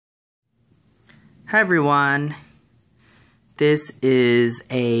Hi everyone, this is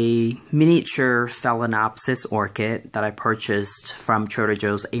a miniature Phalaenopsis orchid that I purchased from Trader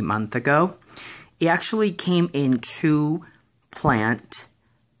Joe's 8 months ago. It actually came in 2 plants,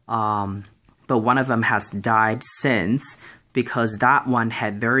 but one of them has died since because that one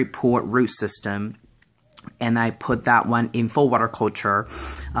had very poor root system, and I put that one in full water culture.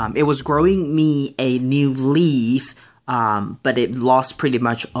 It was growing me a new leaf, but it lost pretty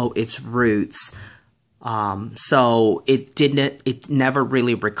much all its roots. So it never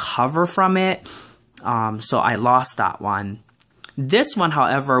really recovered from it. So I lost that one. This one,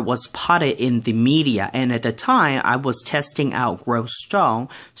 however, was potted in the media, and at the time I was testing out Growstone,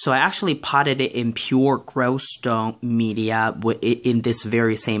 so I actually potted it in pure Growstone media in this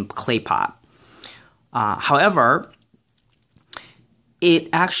very same clay pot. However, it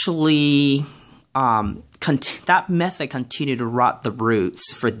actually that method continued to rot the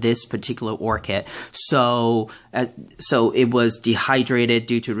roots for this particular orchid. So it was dehydrated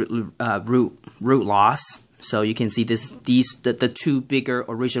due to root loss. So you can see the 2 bigger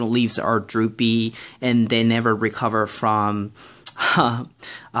original leaves are droopy, and they never recover from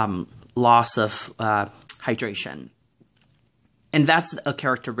loss of hydration. And that's a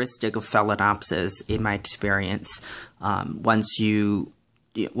characteristic of Phalaenopsis in my experience.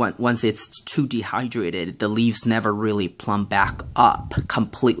 Once it's too dehydrated, the leaves never really plumb back up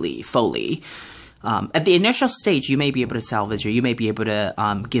completely, fully. At the initial stage, you may be able to salvage it. You may be able to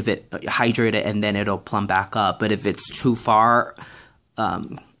hydrate it, and then it'll plumb back up. But if it's too far,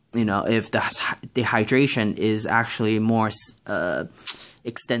 if the hydration is actually more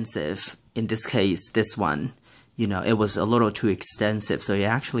extensive, in this case, this one, it was a little too extensive. So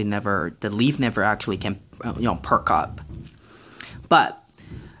the leaf never actually can, perk up. But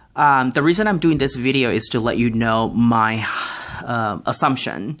the reason I'm doing this video is to let you know my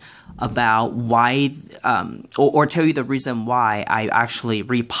assumption about why, or tell you the reason why I actually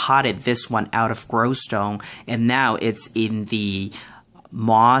repotted this one out of Growstone, and now it's in the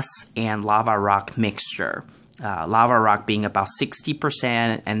moss and lava rock mixture. Lava rock being about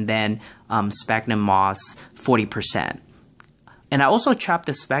 60%, and then sphagnum moss 40%. And I also chopped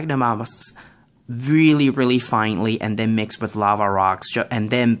the sphagnum moss really finely, and then mix with lava rocks,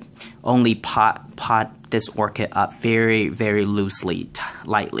 and then only pot this orchid up very loosely,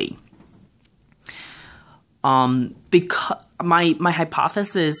 lightly. Because my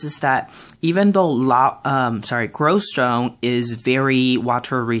hypothesis is that even though Growstone is very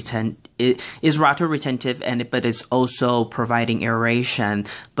water retentive, but it's also providing aeration.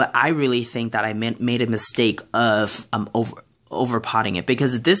 But I really think that I made a mistake of over potting it,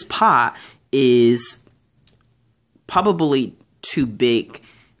 because this pot is probably too big,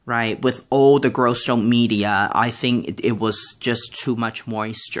 right? With all the Growstone media, I think it was just too much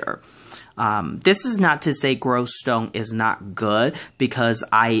moisture. This is not to say Growstone is not good, because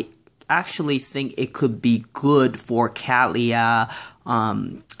I actually think it could be good for Cattleya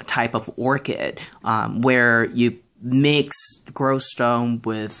type of orchid, where you mix Growstone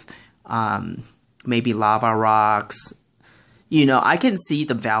with maybe lava rocks. I can see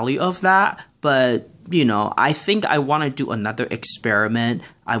the value of that, but, I think I want to do another experiment.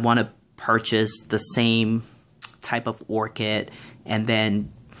 I want to purchase the same type of orchid and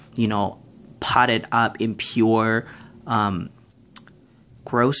then, pot it up in pure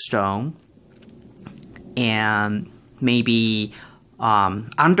Growstone and maybe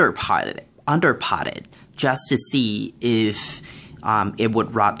underpotted just to see if it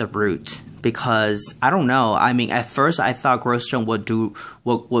would rot the root. Because I don't know. I mean, at first I thought Growstone would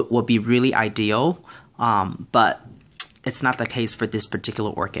be really ideal, but it's not the case for this particular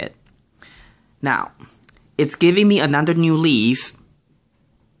orchid. Now, it's giving me another new leaf,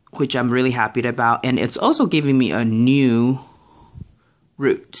 which I'm really happy about, and it's also giving me a new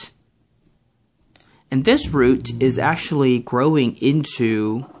root. And this root is actually growing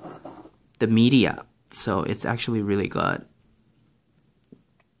into the media, so it's actually really good.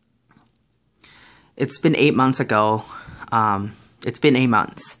 It's been 8 months ago. It's been 8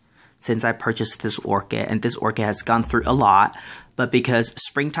 months since I purchased this orchid, and this orchid has gone through a lot. But because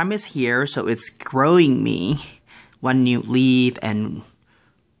springtime is here, so it's growing me one new leaf and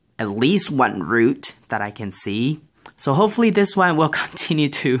at least one root that I can see. So hopefully this one will continue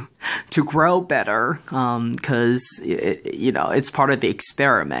to grow better, because it's part of the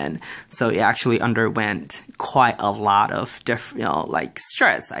experiment. So it actually underwent quite a lot of different,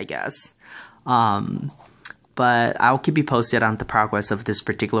 stress, I guess. But but I'll keep you posted on the progress of this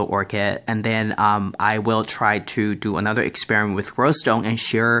particular orchid, and then I will try to do another experiment with Growstone and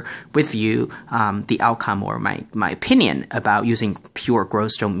share with you the outcome or my opinion about using pure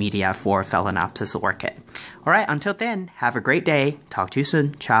Growstone media for Phalaenopsis orchid. Alright, until then, have a great day. Talk to you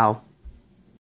soon. Ciao.